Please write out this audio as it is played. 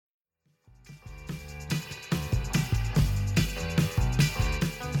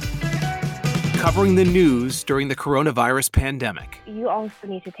covering the news during the coronavirus pandemic. You also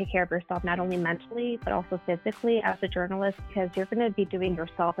need to take care of yourself, not only mentally, but also physically as a journalist, because you're going to be doing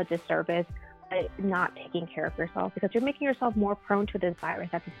yourself a disservice by not taking care of yourself, because you're making yourself more prone to this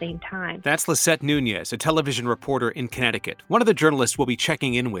virus at the same time. That's Lisette Nunez, a television reporter in Connecticut, one of the journalists we'll be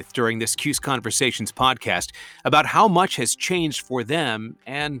checking in with during this Cuse Conversations podcast about how much has changed for them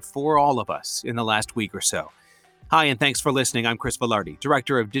and for all of us in the last week or so. Hi, and thanks for listening. I'm Chris Velarde,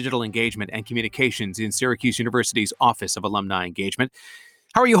 Director of Digital Engagement and Communications in Syracuse University's Office of Alumni Engagement.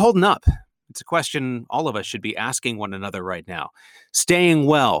 How are you holding up? It's a question all of us should be asking one another right now. Staying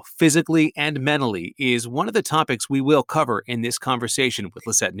well, physically and mentally, is one of the topics we will cover in this conversation with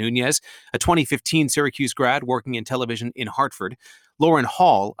Lisette Nunez, a 2015 Syracuse grad working in television in Hartford, Lauren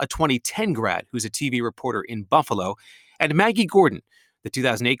Hall, a 2010 grad who's a TV reporter in Buffalo, and Maggie Gordon, the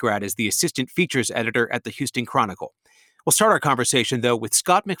 2008 grad, is the assistant features editor at the Houston Chronicle. We'll start our conversation, though, with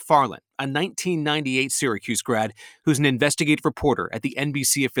Scott MacFarlane, a 1998 Syracuse grad who's an investigative reporter at the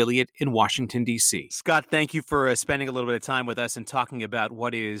NBC affiliate in Washington, D.C. Scott, thank you for spending a little bit of time with us and talking about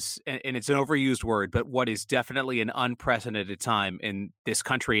what is, and it's an overused word, but what is definitely an unprecedented time in this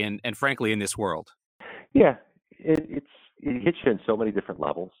country and frankly, in this world. Yeah, it hits you in so many different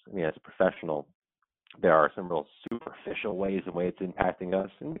levels. I mean, as a professional, there are some real superficial ways in which it's impacting us,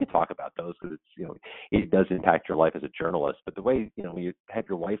 and we can talk about those because it's, it does impact your life as a journalist. But the way, when you have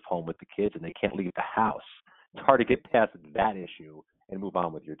your wife home with the kids and they can't leave the house, it's hard to get past that issue and move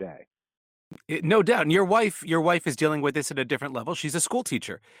on with your day. No doubt. And your wife is dealing with this at a different level. She's a school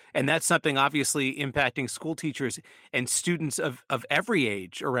teacher, and that's something obviously impacting school teachers and students of every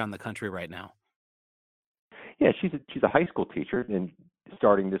age around the country right now. Yeah, she's a high school teacher, and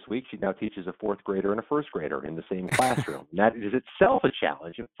starting this week, she now teaches a fourth grader and a first grader in the same classroom. And that is itself a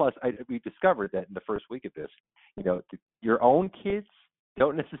challenge. And plus, we discovered that in the first week of this, your own kids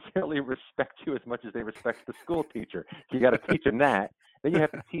don't necessarily respect you as much as they respect the school teacher. You got to teach them that. Then you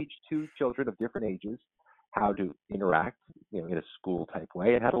have to teach two children of different ages how to interact, in a school type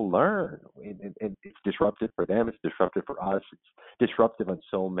way, and how to learn. And it's disruptive for them. It's disruptive for us. It's disruptive on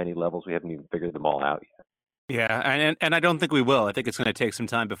so many levels. We haven't even figured them all out yet. Yeah, and I don't think we will. I think it's going to take some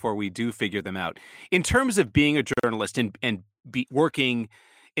time before we do figure them out. In terms of being a journalist and working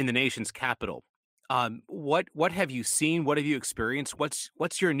in the nation's capital, what have you seen? What have you experienced?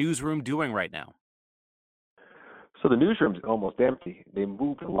 What's your newsroom doing right now? So the newsroom's almost empty. They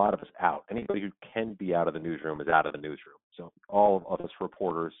moved a lot of us out. Anybody who can be out of the newsroom is out of the newsroom. So all of us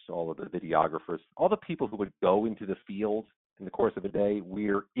reporters, all of the videographers, all the people who would go into the field in the course of a day,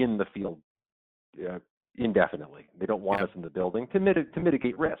 we're in the field indefinitely. They don't want us in the building to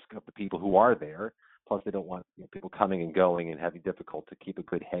mitigate risk of the people who are there. Plus, they don't want people coming and going and having difficult to keep a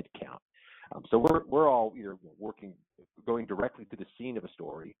good head count. So we're all either going directly to the scene of a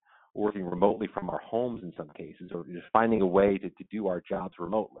story, or working remotely from our homes in some cases, or just finding a way to do our jobs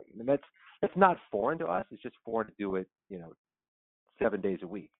remotely. And that's not foreign to us. It's just foreign to do it, 7 days a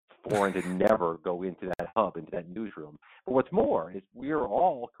week. It's foreign to never go into that hub, into that newsroom. But what's more is we are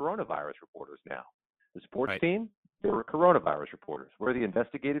all coronavirus reporters now. The sports team, they were coronavirus reporters. We're the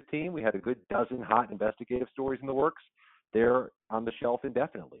investigative team. We had a good dozen hot investigative stories in the works. They're on the shelf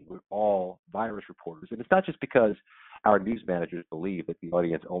indefinitely. We're all virus reporters. And it's not just because our news managers believe that the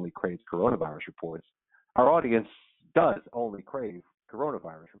audience only craves coronavirus reports. Our audience does only crave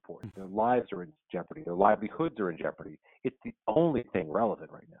coronavirus reports. Their lives are in jeopardy. Their livelihoods are in jeopardy. It's the only thing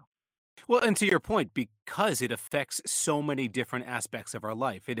relevant right now. Well, and to your point, because it affects so many different aspects of our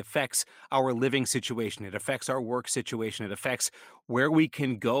life, it affects our living situation, it affects our work situation, it affects where we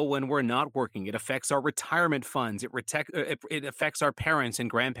can go when we're not working, it affects our retirement funds, it affects our parents and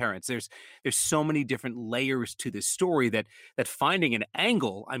grandparents. There's so many different layers to this story that finding an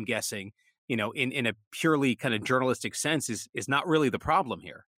angle, I'm guessing, in a purely kind of journalistic sense is not really the problem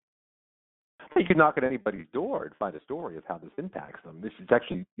here. You can knock at anybody's door and find a story of how this impacts them. This is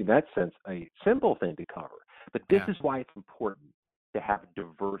actually, in that sense, a simple thing to cover. But this is why it's important to have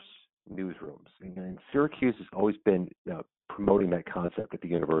diverse newsrooms. And Syracuse has always been promoting that concept at the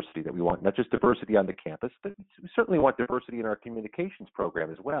university, that we want not just diversity on the campus, but we certainly want diversity in our communications program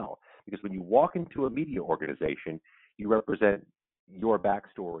as well. Because when you walk into a media organization, you represent your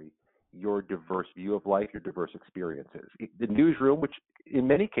backstory, your diverse view of life, your diverse experiences. The newsroom, which in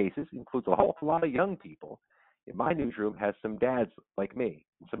many cases includes a whole lot of young people, in my newsroom has some dads like me,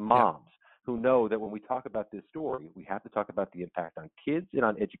 some moms who know that when we talk about this story, we have to talk about the impact on kids and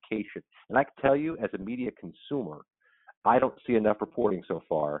on education. And I can tell you, as a media consumer, I don't see enough reporting so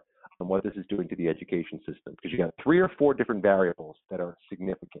far on what this is doing to the education system, because you got 3 or 4 different variables that are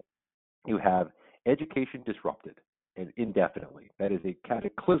significant. You have education disrupted and indefinitely. That is a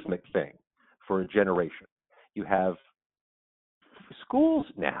cataclysmic thing for a generation. You have schools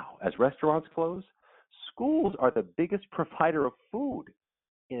now, as restaurants close, schools are the biggest provider of food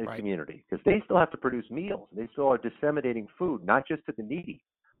in a Right. community because they still have to produce meals. They still are disseminating food, not just to the needy,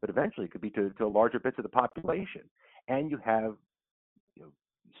 but eventually it could be to larger bits of the population. And you have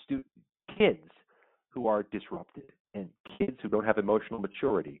kids who are disrupted, and kids who don't have emotional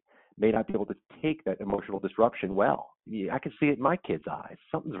maturity may not be able to take that emotional disruption well. I can see it in my kids' eyes.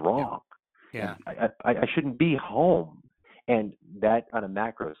 Something's wrong. Yeah. I shouldn't be home. And that on a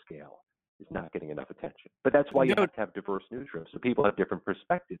macro scale is not getting enough attention. But that's why you have to have diverse newsrooms, so people have different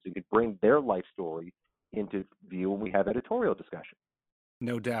perspectives and can bring their life story into view when we have editorial discussion.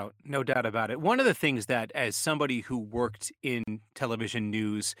 No doubt. No doubt about it. One of the things that, as somebody who worked in television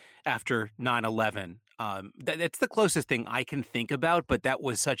news after 9/11, that's the closest thing I can think about, but that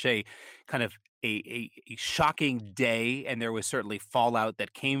was such a kind of a shocking day, and there was certainly fallout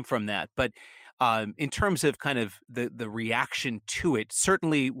that came from that. But in terms of kind of the reaction to it,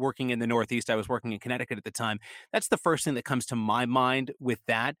 certainly working in the Northeast, I was working in Connecticut at the time. That's the first thing that comes to my mind with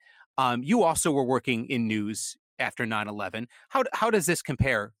that. You also were working in news after 9/11. How does this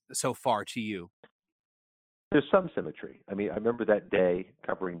compare so far to you? There's some symmetry. I mean, I remember that day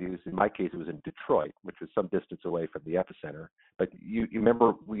covering news. In my case, it was in Detroit, which was some distance away from the epicenter. But you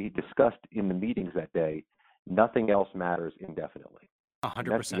remember we discussed in the meetings that day, nothing else matters indefinitely. 100%.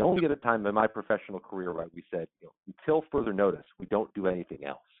 That's the only other time in my professional career, right, we said, until further notice, we don't do anything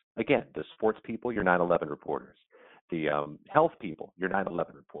else. Again, the sports people, you're 9/11 reporters. The health people, you're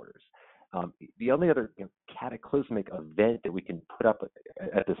 9/11 reporters. The only other cataclysmic event that we can put up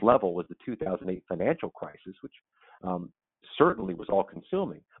at this level was the 2008 financial crisis, which certainly was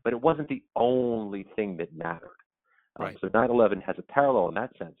all-consuming, but it wasn't the only thing that mattered. Right. So 9/11 has a parallel in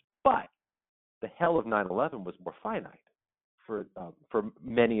that sense, but the hell of 9/11 was more finite for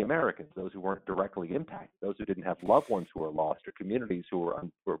many Americans, those who weren't directly impacted, those who didn't have loved ones who were lost or communities who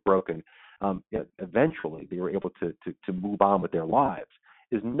were broken. Eventually, they were able to move on with their lives.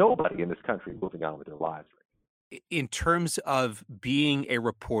 There's nobody in this country moving on with their lives right now. In terms of being a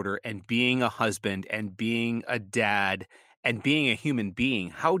reporter and being a husband and being a dad and being a human being,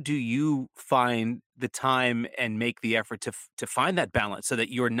 how do you find the time and make the effort to find that balance so that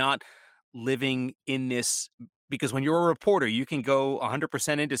you're not living in this? Because when you're a reporter, you can go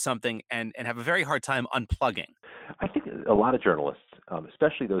 100% into something and have a very hard time unplugging. I think a lot of journalists,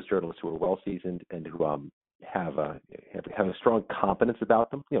 especially those journalists who are well seasoned and who have a strong competence about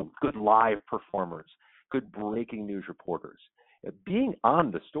them, good live performers, good breaking news reporters. Being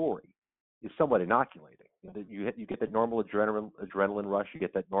on the story is somewhat inoculating. You get that normal adrenaline rush, you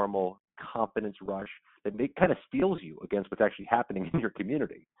get that normal competence rush that kind of steels you against what's actually happening in your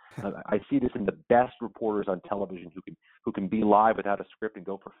community. I see this in the best reporters on television who can be live without a script and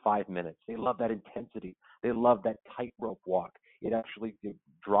go for 5 minutes. They love that intensity. They love that tightrope walk. It actually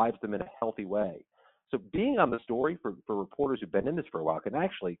drives them in a healthy way. So being on the story for reporters who've been in this for a while can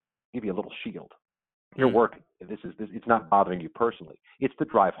actually give you a little shield. You're working. It's not bothering you personally. It's the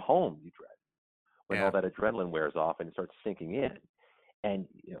drive home you dread when all that adrenaline wears off and it starts sinking in. And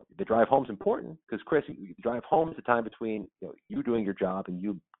the drive home is important because, Chris, the drive home is the time between you doing your job and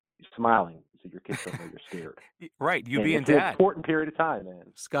you smiling so your kids don't know you're scared. Right, you and being it's dad. an important period of time,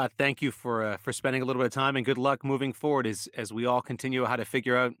 man. Scott, thank you for spending a little bit of time, and good luck moving forward as we all continue how to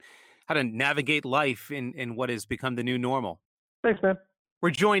figure out how to navigate life in what has become the new normal. Thanks, man.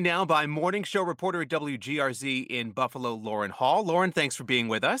 We're joined now by morning show reporter at WGRZ in Buffalo, Lauren Hall. Lauren, thanks for being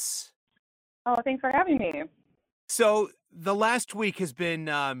with us. Oh, thanks for having me. So the last week has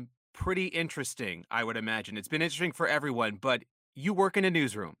been pretty interesting, I would imagine. It's been interesting for everyone, but you work in a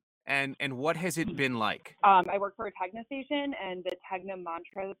newsroom, and what has it been like? I work for a Tegna station, and the Tegna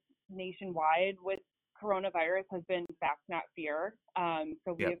mantra nationwide with coronavirus has been facts, not fear.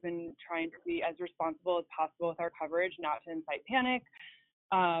 So we have been trying to be as responsible as possible with our coverage, not to incite panic,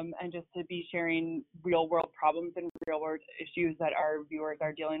 and just to be sharing real world problems and real world issues that our viewers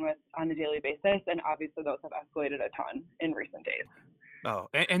are dealing with on a daily basis. And obviously those have escalated a ton in recent days. Oh,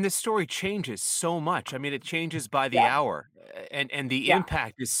 and this story changes so much. I mean, it changes by the hour, and the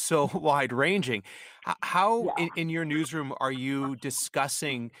impact is so wide ranging. How in your newsroom are you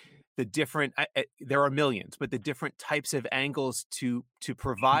discussing the different, there are millions, but the different types of angles to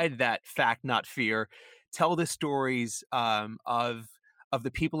provide that fact, not fear, tell the stories of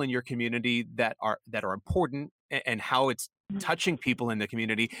the people in your community that are important and how it's touching people in the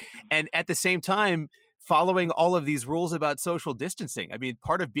community, and at the same time following all of these rules about social distancing? I mean,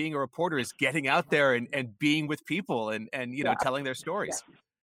 part of being a reporter is getting out there and being with people and telling their stories.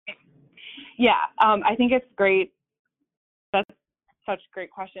 I think it's great. such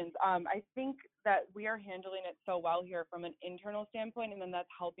great questions. I think that we are handling it so well here from an internal standpoint, and then that's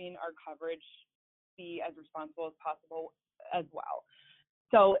helping our coverage be as responsible as possible as well.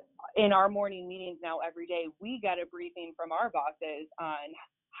 So in our morning meetings now every day, we get a briefing from our bosses on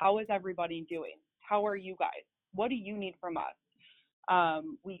how is everybody doing? How are you guys? What do you need from us?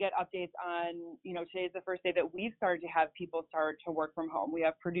 We get updates on, today's the first day that we've started to have people start to work from home. We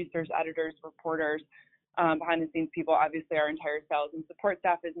have producers, editors, reporters, behind the scenes people. Obviously, our entire sales and support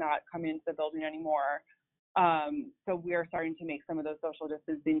staff is not coming into the building anymore. So we are starting to make some of those social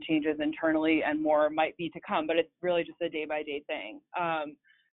distancing changes internally, and more might be to come, but it's really just a day-by-day thing.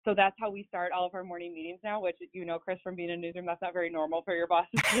 So that's how we start all of our morning meetings now, which, Chris, from being in a newsroom, that's not very normal for your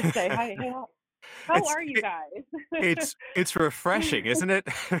bosses to say, hi, hey, how are you guys? It's refreshing, isn't it?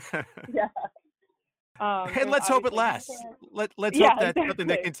 Yeah. And let's hope it lasts. Let's hope that's something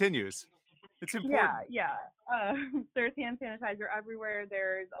that continues. It's important. Yeah. There's hand sanitizer everywhere.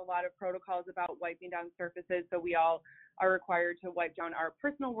 There's a lot of protocols about wiping down surfaces. So we all are required to wipe down our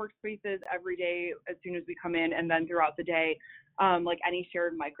personal workspaces every day as soon as we come in, and then throughout the day. Like any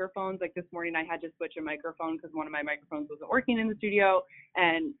shared microphones, like this morning I had to switch a microphone because one of my microphones wasn't working in the studio,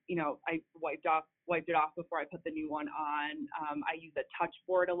 and I wiped it off before I put the new one on. I use a touch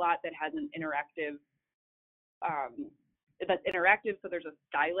board a lot that has an interactive so there's a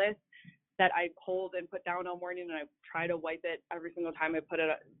stylus that I hold and put down all morning, and I try to wipe it every single time I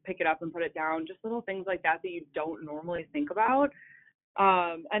pick it up and put it down. Just little things like that you don't normally think about.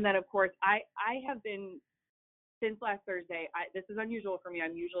 And then of course I have been, since last Thursday, this is unusual for me.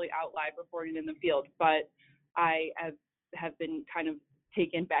 I'm usually out live reporting in the field, but I have been kind of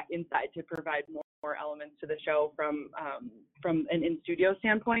taken back inside to provide more elements to the show from an in-studio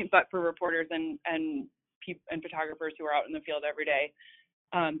standpoint. But for reporters and photographers who are out in the field every day,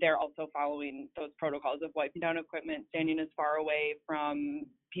 they're also following those protocols of wiping down equipment, standing as far away from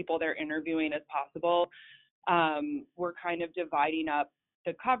people they're interviewing as possible. We're kind of dividing up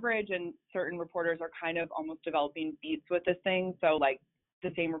the coverage, and certain reporters are kind of almost developing beats with this thing. So like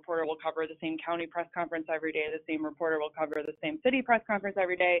the same reporter will cover the same county press conference every day. The same reporter will cover the same city press conference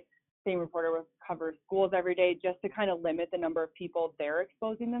every day. Same reporter will cover schools every day, just to kind of limit the number of people they're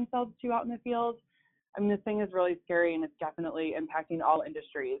exposing themselves to out in the field. I mean, this thing is really scary, and it's definitely impacting all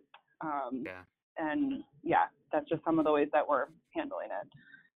industries. And yeah, that's just some of the ways that we're handling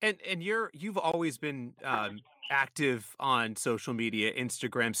it. And you've always been active on social media.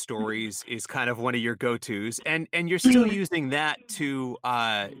 Instagram stories is kind of one of your go-tos, and you're still using that to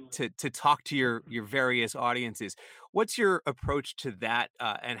talk to your various audiences. What's your approach to that,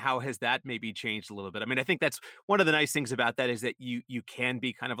 and how has that maybe changed a little bit? I mean, I think that's one of the nice things about that, is that you can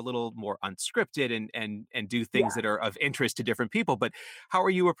be kind of a little more unscripted and do things that are of interest to different people. But how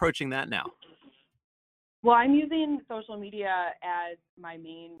are you approaching that now? Well, I'm using social media as my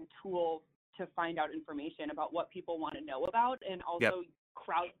main tool to find out information about what people want to know about, and also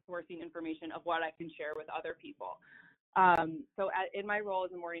crowdsourcing information of what I can share with other people. In my role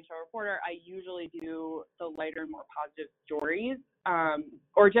as a morning show reporter, I usually do the lighter, more positive stories,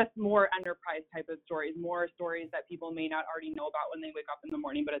 or just more enterprise type of stories, more stories that people may not already know about when they wake up in the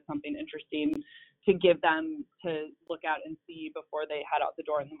morning, but it's something interesting to give them to look at and see before they head out the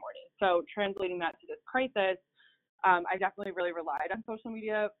door in the morning. So translating that to this crisis, I definitely really relied on social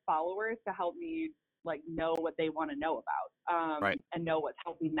media followers to help me know what they want to know about, and know what's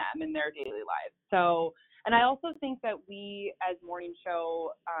helping them in their daily lives. So, and I also think that we as morning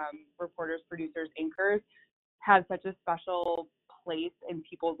show reporters, producers, anchors have such a special place in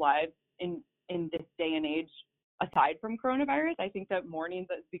people's lives in this day and age. Aside from coronavirus, I think that mornings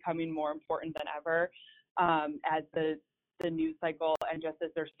is becoming more important than ever, as the news cycle, and just as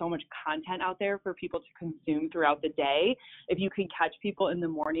there's so much content out there for people to consume throughout the day. If you can catch people in the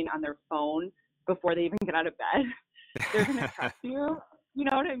morning on their phone before they even get out of bed, they're going to trust you. You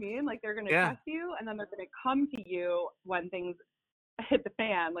know what I mean? Like, they're going to trust you, and then they're going to come to you when things hit the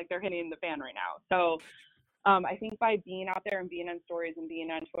fan, like they're hitting the fan right now. So I think by being out there and being on stories and being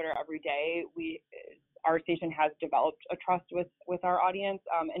on Twitter every day, our station has developed a trust with our audience,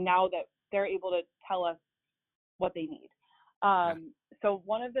 and now that they're able to tell us what they need. So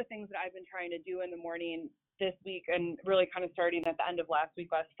one of the things that I've been trying to do in the morning this week, and really kind of starting at the end of last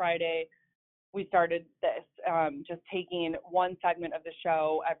Friday, we started this, just taking one segment of the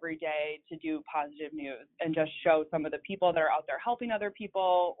show every day to do positive news and just show some of the people that are out there helping other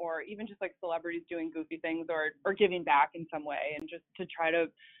people, or even just like celebrities doing goofy things or giving back in some way, and just to try to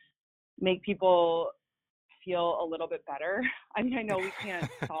make people feel a little bit better. I mean, I know we can't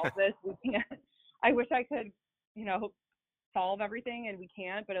solve this. We can't. I wish I could, solve everything, and we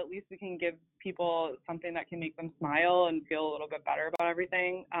can't, but at least we can give people something that can make them smile and feel a little bit better about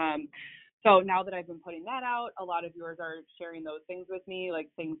everything. So now that I've been putting that out, a lot of viewers are sharing those things with me, like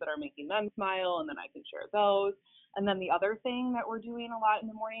things that are making them smile, and then I can share those. And then the other thing that we're doing a lot in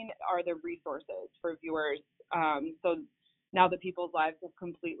the morning are the resources for viewers. So now that people's lives have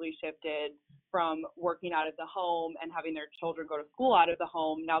completely shifted from working out of the home and having their children go to school out of the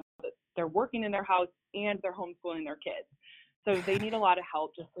home, now that they're working in their house and they're homeschooling their kids. So they need a lot of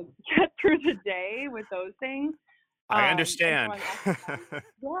help just to get through the day with those things. I understand. So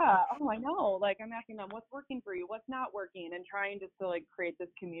yeah, oh, I know. Like, I'm asking them, what's working for you? What's not working? And trying just to like create this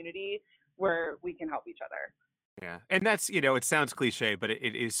community where we can help each other. Yeah. And that's, it sounds cliche, but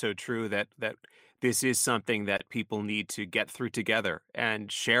it is so true that this is something that people need to get through together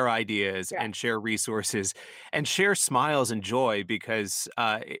and share ideas Yeah. and share resources and share smiles and joy because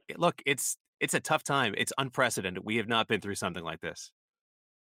look, it's a tough time. It's unprecedented. We have not been through something like this.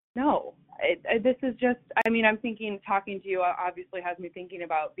 No, this is just, I mean, I'm thinking, talking to you obviously has me thinking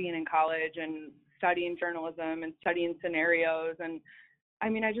about being in college and studying journalism and studying scenarios. And I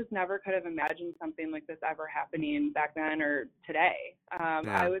mean, I just never could have imagined something like this ever happening back then or today.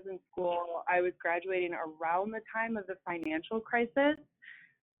 I was in school, I was graduating around the time of the financial crisis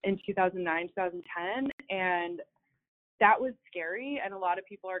in 2009, 2010. And that was scary. And a lot of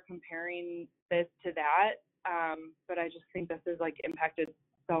people are comparing this to that. But I just think this has like impacted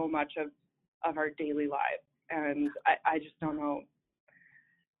so much of our daily lives. And I just don't know.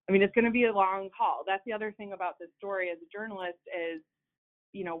 I mean, it's going to be a long haul. That's the other thing about this story as a journalist is,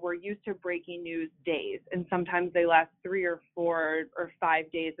 we're used to breaking news days, and sometimes they last 3 or 4 or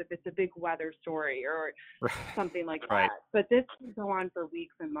 5 days if it's a big weather story or something like Right. that. But this can go on for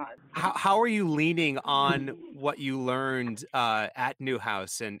weeks and months. How are you leaning on what you learned at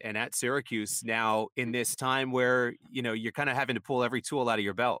Newhouse and at Syracuse now in this time where, you're kind of having to pull every tool out of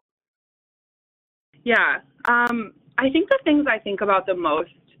your belt? Yeah. I think the things I think about the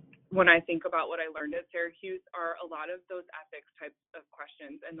most when I think about what I learned at Syracuse are a lot of those ethics types of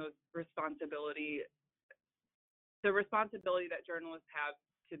questions and those the responsibility that journalists have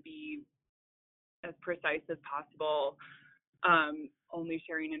to be as precise as possible, only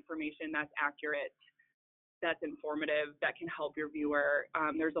sharing information that's accurate, that's informative, that can help your viewer.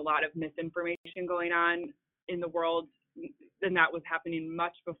 There's a lot of misinformation going on in the world, and that was happening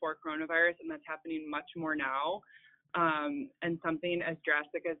much before coronavirus, and that's happening much more now. And something as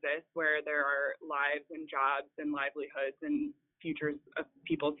drastic as this, where there are lives and jobs and livelihoods and futures of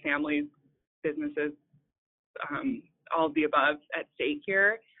people's families, businesses, all of the above at stake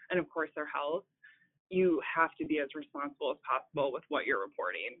here, and of course their health, you have to be as responsible as possible with what you're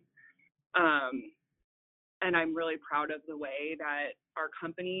reporting. And I'm really proud of the way that our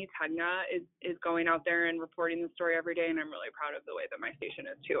company, Tegna, is going out there and reporting the story every day, and I'm really proud of the way that my station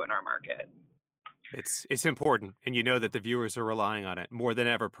is too in our market. It's important, and you know that the viewers are relying on it more than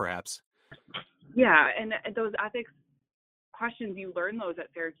ever, perhaps. Yeah, and those ethics questions, you learn those at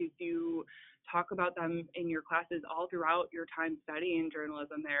Syracuse. You talk about them in your classes all throughout your time studying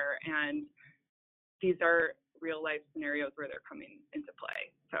journalism there, and these are real life scenarios where they're coming into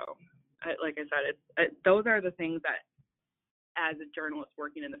play. So, like I said, those are the things that, as a journalist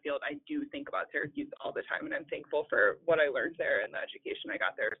working in the field, I do think about Syracuse all the time, and I'm thankful for what I learned there and the education I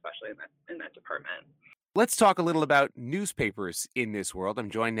got there, especially in that department. Let's talk a little about newspapers in this world. I'm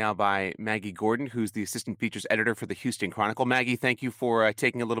joined now by Maggie Gordon, who's the assistant features editor for the Houston Chronicle. Maggie, thank you for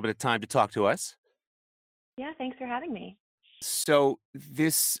taking a little bit of time to talk to us. Yeah, thanks for having me. So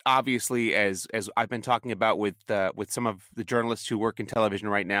this obviously, as I've been talking about with some of the journalists who work in television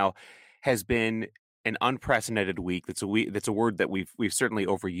right now, has been an unprecedented week. That's a word that we've certainly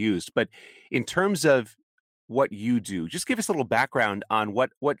overused. But in terms of what you do, just give us a little background on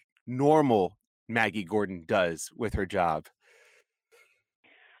what normal Maggie Gordon does with her job.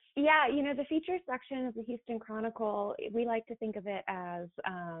 Yeah, the feature section of the Houston Chronicle, we like to think of it as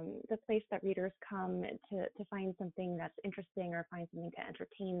the place that readers come to find something that's interesting or find something to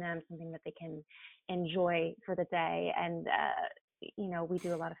entertain them, something that they can enjoy for the day. And, we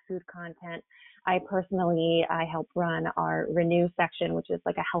do a lot of food content. I help run our Renew section, which is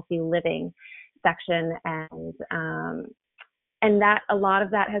like a healthy living section. And that a lot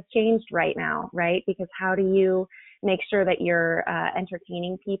of that has changed right now, right? Because how do you make sure that you're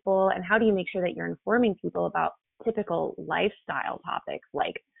entertaining people, and how do you make sure that you're informing people about typical lifestyle topics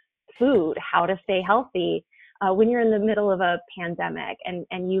like food, how to stay healthy when you're in the middle of a pandemic,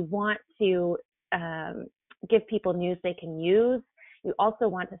 and you want to give people news they can use. You also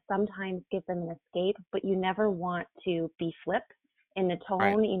want to sometimes give them an escape, but you never want to be flip in the tone.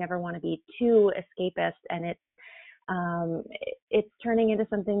 Right. You never want to be too escapist, and it's It's turning into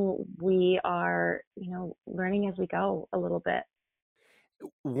something we are, learning as we go a little bit.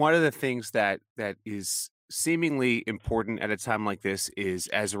 One of the things that is seemingly important at a time like this is,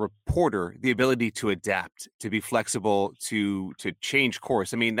 as a reporter, the ability to adapt, to be flexible, to change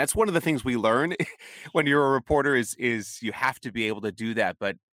course. I mean, that's one of the things we learn when you're a reporter is you have to be able to do that,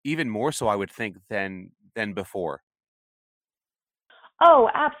 but even more so, I would think, than before. Oh,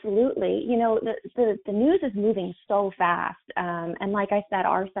 absolutely. The news is moving so fast. And like I said,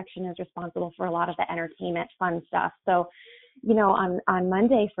 our section is responsible for a lot of the entertainment, fun stuff. So, on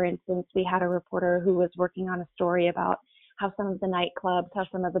Monday, for instance, we had a reporter who was working on a story about how some of the nightclubs, how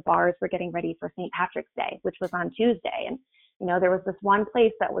some of the bars were getting ready for St. Patrick's Day, which was on Tuesday. And, there was this one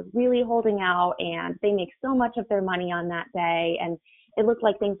place that was really holding out, and they make so much of their money on that day. And it looked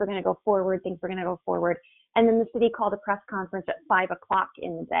like things were going to go forward. And then the city called a press conference at 5 o'clock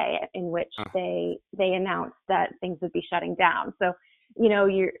in the day, in which they announced that things would be shutting down. So,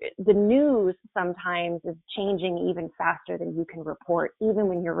 the news sometimes is changing even faster than you can report, even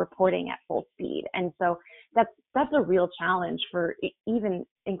when you're reporting at full speed. And so that's a real challenge for even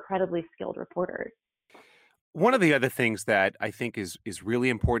incredibly skilled reporters. One of the other things that I think is really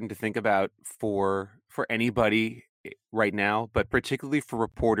important to think about for anybody right now, but particularly for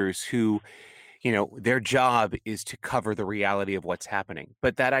reporters who, their job is to cover the reality of what's happening.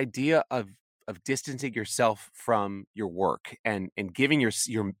 But that idea of distancing yourself from your work and giving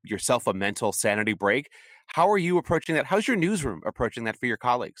yourself a mental sanity break. How are you approaching that? How's your newsroom approaching that for your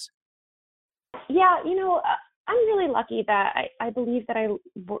colleagues? Yeah, I'm really lucky that I believe that I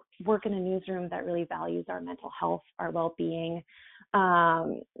work in a newsroom that really values our mental health, our well-being.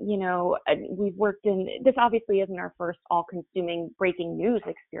 We've worked in, this obviously isn't our first all-consuming breaking news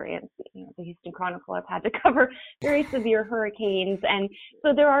experience. The Houston Chronicle has had to cover very severe hurricanes. And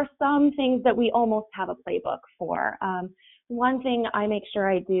so there are some things that we almost have a playbook for. One thing I make sure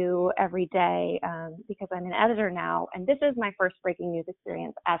I do every day, because I'm an editor now, and this is my first breaking news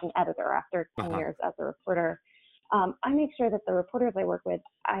experience as an editor after 10 years as a reporter. I make sure that the reporters I work with,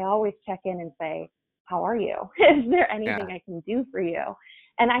 I always check in and say, how are you? Is there anything I can do for you?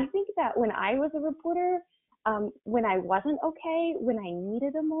 And I think that when I was a reporter, when I wasn't okay, when I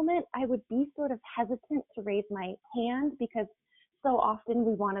needed a moment, I would be sort of hesitant to raise my hand, because so often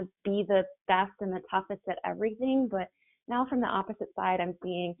we want to be the best and the toughest at everything. But now from the opposite side,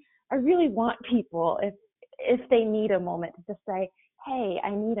 I really want people, if they need a moment, to just say, hey,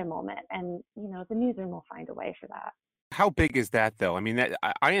 I need a moment. And, the newsroom will find a way for that. How big is that, though? I mean,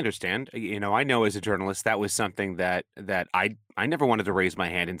 I understand. I know as a journalist that was something that I never wanted to raise my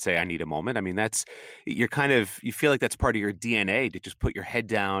hand and say I need a moment. I mean, you feel like that's part of your DNA, to just put your head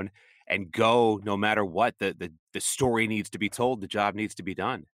down and go no matter what. The story needs to be told. The job needs to be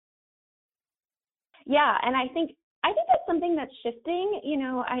done. Yeah, and I think that's something that's shifting.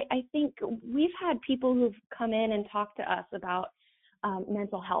 I think we've had people who've come in and talked to us about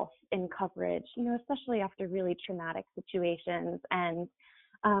mental health in coverage, especially after really traumatic situations. And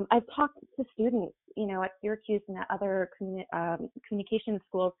I've talked to students, at Syracuse and at other communication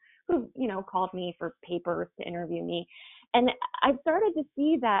schools who, called me for papers to interview me. And I've started to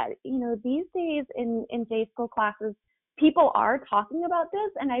see that, these days in day school classes, people are talking about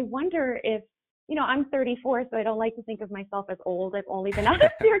this. And I wonder if, I'm 34, so I don't like to think of myself as old. I've only been out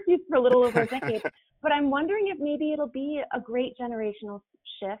of Syracuse for a little over a decade. But I'm wondering if maybe it'll be a great generational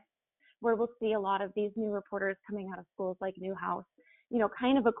shift where we'll see a lot of these new reporters coming out of schools like Newhouse,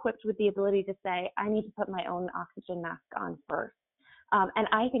 kind of equipped with the ability to say, I need to put my own oxygen mask on first. And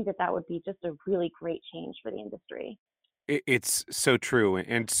I think that would be just a really great change for the industry. It's so true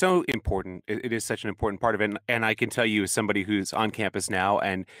and so important. It is such an important part of it. And I can tell you, as somebody who's on campus now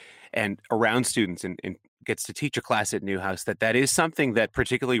and around students and gets to teach a class at Newhouse, that is something that,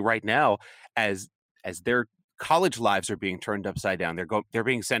 particularly right now, as their college lives are being turned upside down, they're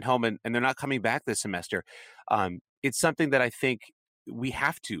being sent home and they're not coming back this semester. It's something that I think we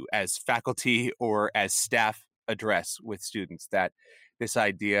have to, as faculty or as staff, address with students, that this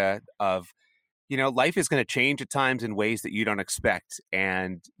idea of, life is going to change at times in ways that you don't expect,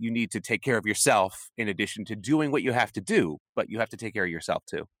 and you need to take care of yourself in addition to doing what you have to do, but you have to take care of yourself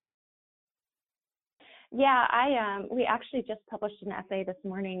too. Yeah, we actually just published an essay this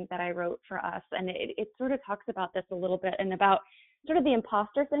morning that I wrote for us, and it sort of talks about this a little bit and about sort of the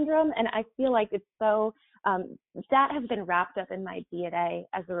imposter syndrome. And I feel like it's so, that has been wrapped up in my DNA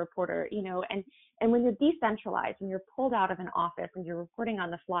as a reporter, and when you're decentralized, when you're pulled out of an office and you're reporting on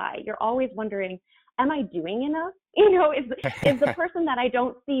the fly, you're always wondering, am I doing enough? Is the person that I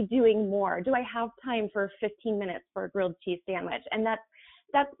don't see doing more? Do I have time for 15 minutes for a grilled cheese sandwich? And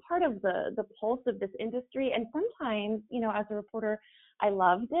that's part of the pulse of this industry. And sometimes, as a reporter, I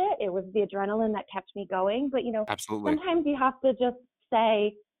loved it. It was the adrenaline that kept me going. But, Absolutely. sometimes you have to just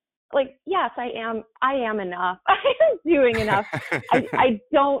say, like, yes, I am enough. I am doing enough. I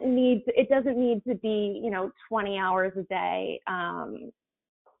don't need it doesn't need to be, 20 hours a day.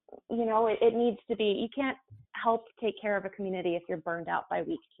 It needs to be, you can't help take care of a community if you're burned out by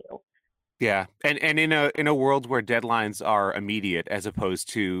week 2. Yeah, and in a world where deadlines are immediate, as opposed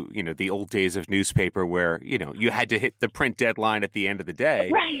to the old days of newspaper where you had to hit the print deadline at the end of the day.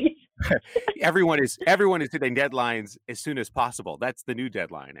 Right. everyone is hitting deadlines as soon as possible. That's the new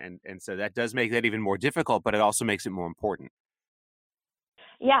deadline, and so that does make that even more difficult, but it also makes it more important.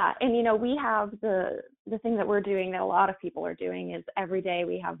 Yeah, and we have the thing that we're doing that a lot of people are doing is every day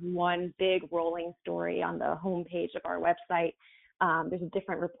we have one big rolling story on the homepage of our website. There's a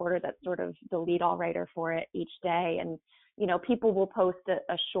different reporter that's sort of the lead all writer for it each day, and people will post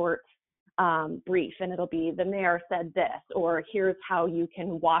a short brief, and it'll be the mayor said this, or here's how you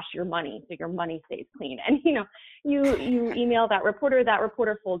can wash your money so your money stays clean. And you email that reporter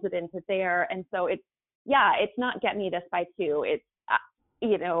folds it into there, and so it's not get me this by 2. It's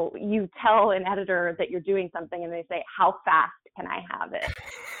you tell an editor that you're doing something and they say, how fast can I have it?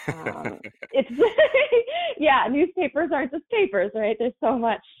 It's newspapers aren't just papers, right? There's so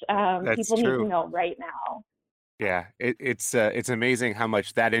much people need to know right now. Yeah, it's amazing how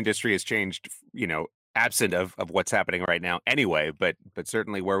much that industry has changed, absent of what's happening right now anyway, but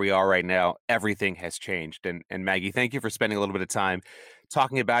certainly where we are right now, everything has changed. And Maggie, thank you for spending a little bit of time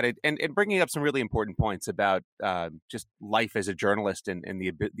talking about it and bringing up some really important points about just life as a journalist and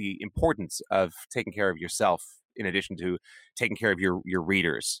the importance of taking care of yourself in addition to taking care of your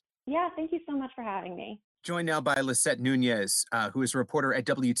readers. Yeah, thank you so much for having me. Joined now by Lisette Nunez, who is a reporter at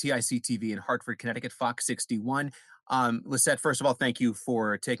WTIC-TV in Hartford, Connecticut, Fox 61. Lisette, first of all, thank you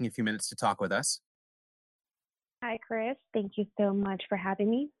for taking a few minutes to talk with us. Hi, Chris. Thank you so much for having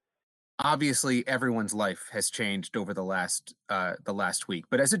me. Obviously, everyone's life has changed over the last week.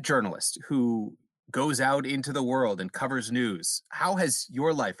 But as a journalist who goes out into the world and covers news, how has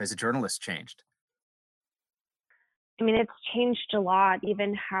your life as a journalist changed? I mean, it's changed a lot,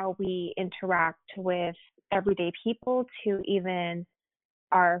 even how we interact with everyday people to even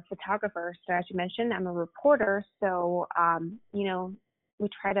our photographers. So as you mentioned, I'm a reporter. So, we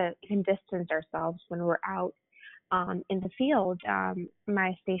try to even distance ourselves when we're out in the field.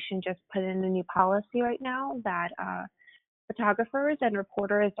 My station just put in a new policy right now that photographers and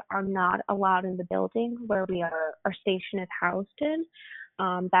reporters are not allowed in the building where our station is housed in.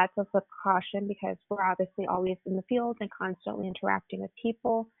 That's a precaution because we're obviously always in the field and constantly interacting with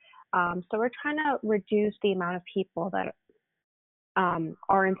people. So we're trying to reduce the amount of people that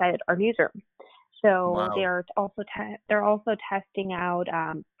are inside our newsroom. So wow. They're also testing out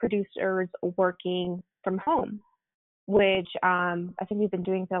producers working from home, which I think we've been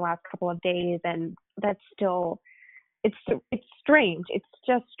doing for the last couple of days, and that's still it's strange. It's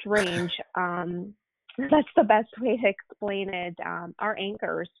just strange. That's the best way to explain it. Our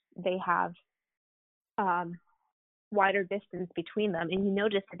anchors, they have wider distance between them, and you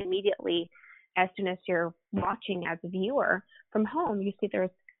notice it immediately as soon as you're watching as a viewer from home. You see there's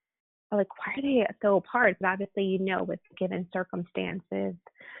like, why are they so apart? But obviously, with given circumstances.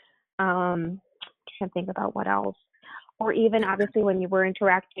 Trying to think about what else. Or even obviously when you were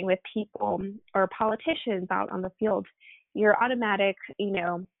interacting with people or politicians out on the field, your automatic,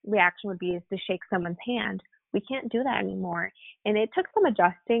 reaction would be to shake someone's hand. We can't do that anymore. And it took some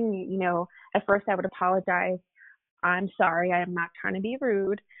adjusting. At first I would apologize. I'm sorry. I am not trying to be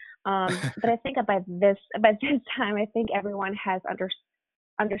rude. But I think by this time, I think everyone has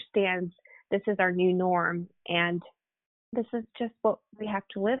understands this is our new norm, and this is just what we have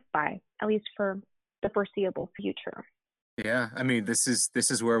to live by, at least for the foreseeable future. Yeah, I mean, this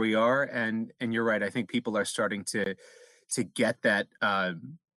is where we are, and you're right. I think people are starting to get that.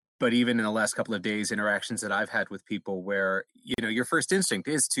 But even in the last couple of days, interactions that I've had with people where, your first instinct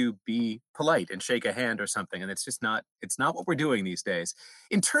is to be polite and shake a hand or something. And it's not what we're doing these days.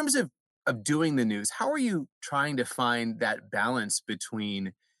 In terms of doing the news, how are you trying to find that balance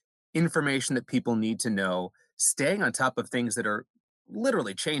between information that people need to know, staying on top of things that are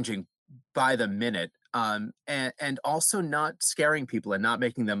literally changing by the minute, and also not scaring people and not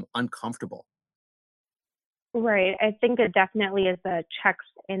making them uncomfortable? Right. I think it definitely is a checks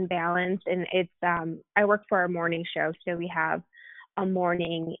and balance. And it's, I work for a morning show, so we have a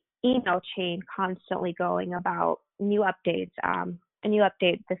morning email chain constantly going about new updates. A new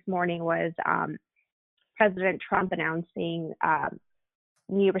update this morning was President Trump announcing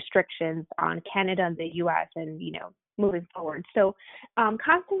new restrictions on Canada and the U.S. and, moving forward. So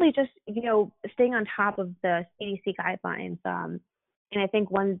constantly just, staying on top of the CDC guidelines. And I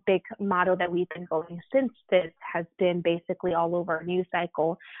think one big motto that we've been going since this has been basically all over our news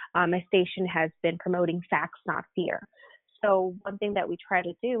cycle. My station has been promoting facts, not fear. So one thing that we try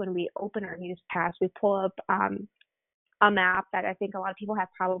to do when we open our newscast, we pull up a map that I think a lot of people have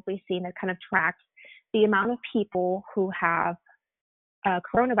probably seen that kind of tracks the amount of people who have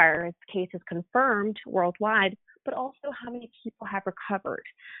coronavirus cases confirmed worldwide, but also how many people have recovered.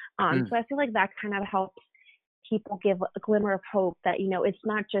 So I feel like that kind of helps people give a glimmer of hope that, it's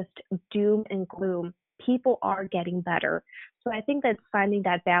not just doom and gloom. People are getting better. So I think that's finding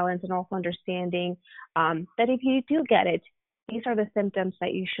that balance and also understanding that if you do get it, these are the symptoms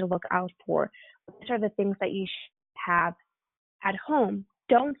that you should look out for. These are the things that you should have at home.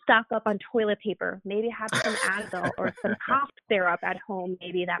 Don't stock up on toilet paper. Maybe have some Advil or some cough syrup at home.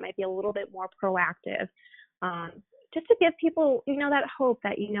 Maybe that might be a little bit more proactive. Just to give people, that hope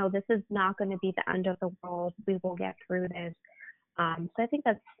that, this is not going to be the end of the world. We will get through this. So I think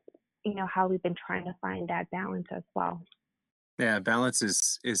that's, how we've been trying to find that balance as well. Yeah, balance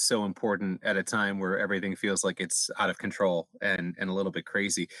is so important at a time where everything feels like it's out of control and a little bit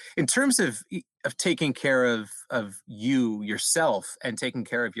crazy. In terms of taking care of you yourself and taking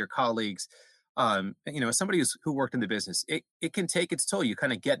care of your colleagues, as somebody who worked in the business, it can take its toll. You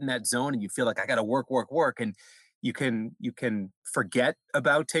kind of get in that zone and you feel like I got to work, work, work, and you can forget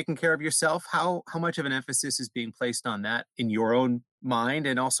about taking care of yourself. How much of an emphasis is being placed on that in your own mind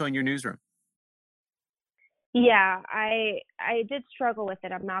and also in your newsroom? Yeah, I did struggle with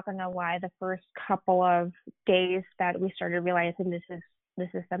it. I'm not gonna lie. The first couple of days that we started realizing this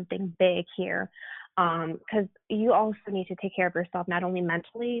is something big here, because you also need to take care of yourself not only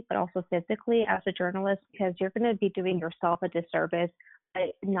mentally but also physically as a journalist, because you're going to be doing yourself a disservice by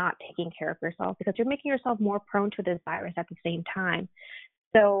not taking care of yourself, because you're making yourself more prone to this virus at the same time.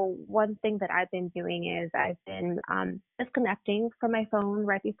 So one thing that I've been doing is I've been disconnecting from my phone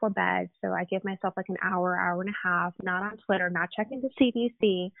right before bed. So I give myself like an hour, hour and a half, not on Twitter, not checking the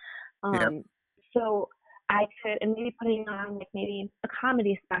CDC. Yeah. So I could, and maybe putting on like maybe a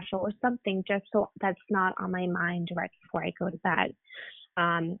comedy special or something, just so that's not on my mind right before I go to bed.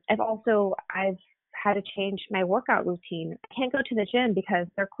 I've had to change my workout routine. I can't go to the gym because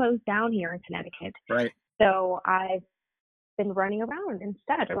they're closed down here in Connecticut. Right. So I've been running around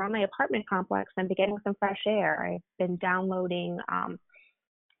instead around my apartment complex and been getting some fresh air. I've been downloading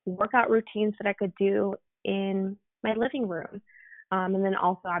workout routines that I could do in my living room. And then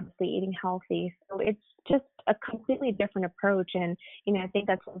also obviously eating healthy. So it's just a completely different approach. And, I think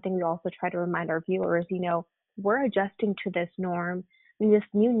that's something we also try to remind our viewers, we're adjusting to this norm, this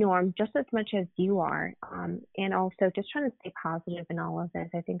new norm, just as much as you are. And also just trying to stay positive in all of this.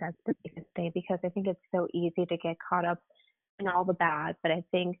 I think that's the biggest thing, because I think it's so easy to get caught up in all the bad. But I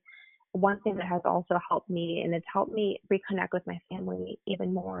think one thing that has also helped me, and it's helped me reconnect with my family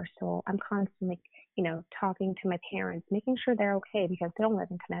even more. So I'm constantly, talking to my parents, making sure they're okay, because they don't live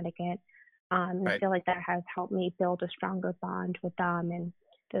in Connecticut. And Right. I feel like that has helped me build a stronger bond with them and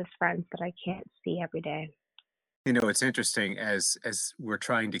those friends that I can't see every day. It's interesting as we're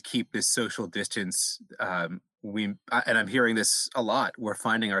trying to keep this social distance. And I'm hearing this a lot. We're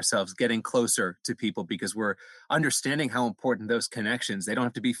finding ourselves getting closer to people because we're understanding how important those connections. They don't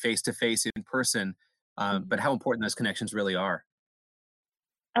have to be face to face in person, but Mhm. how important those connections really are.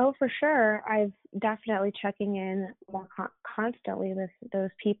 Oh, for sure. I've definitely checking in more constantly with those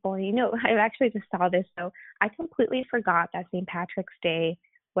people. I actually just saw this, so I completely forgot that St. Patrick's Day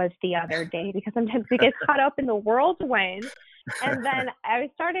was the other day, because sometimes we get caught up in the whirlwind. And then I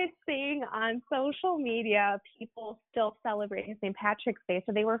started seeing on social media people still celebrating St. Patrick's Day.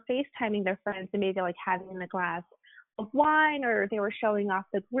 So they were FaceTiming their friends and maybe like having a glass of wine, or they were showing off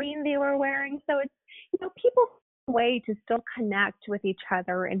the green they were wearing. So it's, people way to still connect with each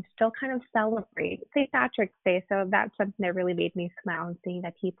other and still kind of celebrate St. Patrick's Day. So that's something that really made me smile, and seeing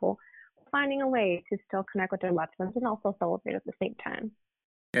that people are finding a way to still connect with their loved ones and also celebrate at the same time.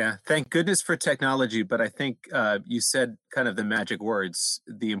 Yeah, thank goodness for technology. But I think you said kind of the magic words,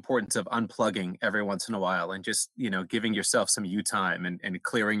 the importance of unplugging every once in a while and just, giving yourself some you time and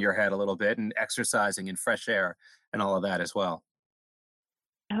clearing your head a little bit and exercising and fresh air and all of that as well.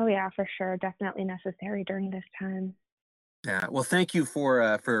 Oh yeah, for sure. Definitely necessary during this time. Yeah. Well, thank you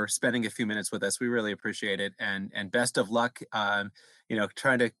for spending a few minutes with us. We really appreciate it, and best of luck.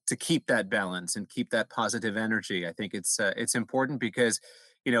 Trying to keep that balance and keep that positive energy. I think it's important because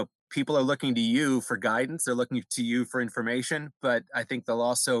people are looking to you for guidance. They're looking to you for information, but I think they'll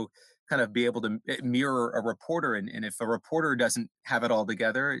also kind of be able to mirror a reporter. And if a reporter doesn't have it all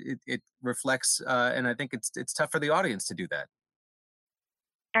together, it reflects, and I think it's tough for the audience to do that.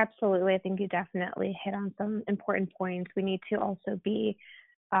 Absolutely. I think you definitely hit on some important points. We need to also be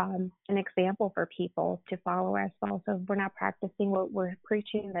an example for people to follow as well. So if we're not practicing what we're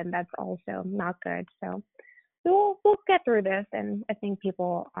preaching, then that's also not good. So we'll get through this, and I think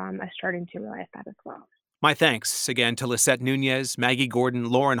people are starting to realize that as well. My thanks again to Lisette Nunez, Maggie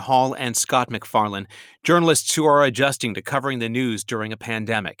Gordon, Lauren Hall, and Scott McFarlane, journalists who are adjusting to covering the news during a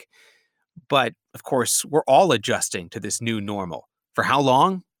pandemic. But, of course, we're all adjusting to this new normal. For how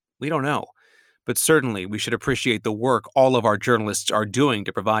long? We don't know. But certainly, we should appreciate the work all of our journalists are doing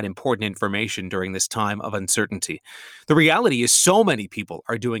to provide important information during this time of uncertainty. The reality is so many people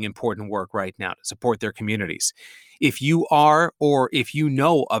are doing important work right now to support their communities. If you are, or if you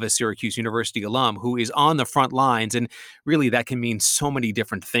know of a Syracuse University alum who is on the front lines, and really that can mean so many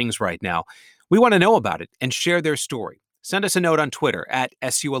different things right now, we want to know about it and share their story. Send us a note on Twitter at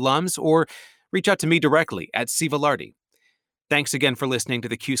SUAlums or reach out to me directly at C. Velarde. Thanks again for listening to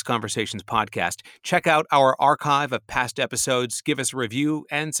the CUSE Conversations podcast. Check out our archive of past episodes, give us a review,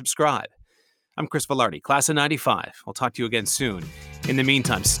 and subscribe. I'm Chris Velarde, class of 95. I'll talk to you again soon. In the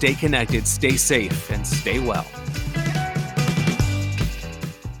meantime, stay connected, stay safe, and stay well.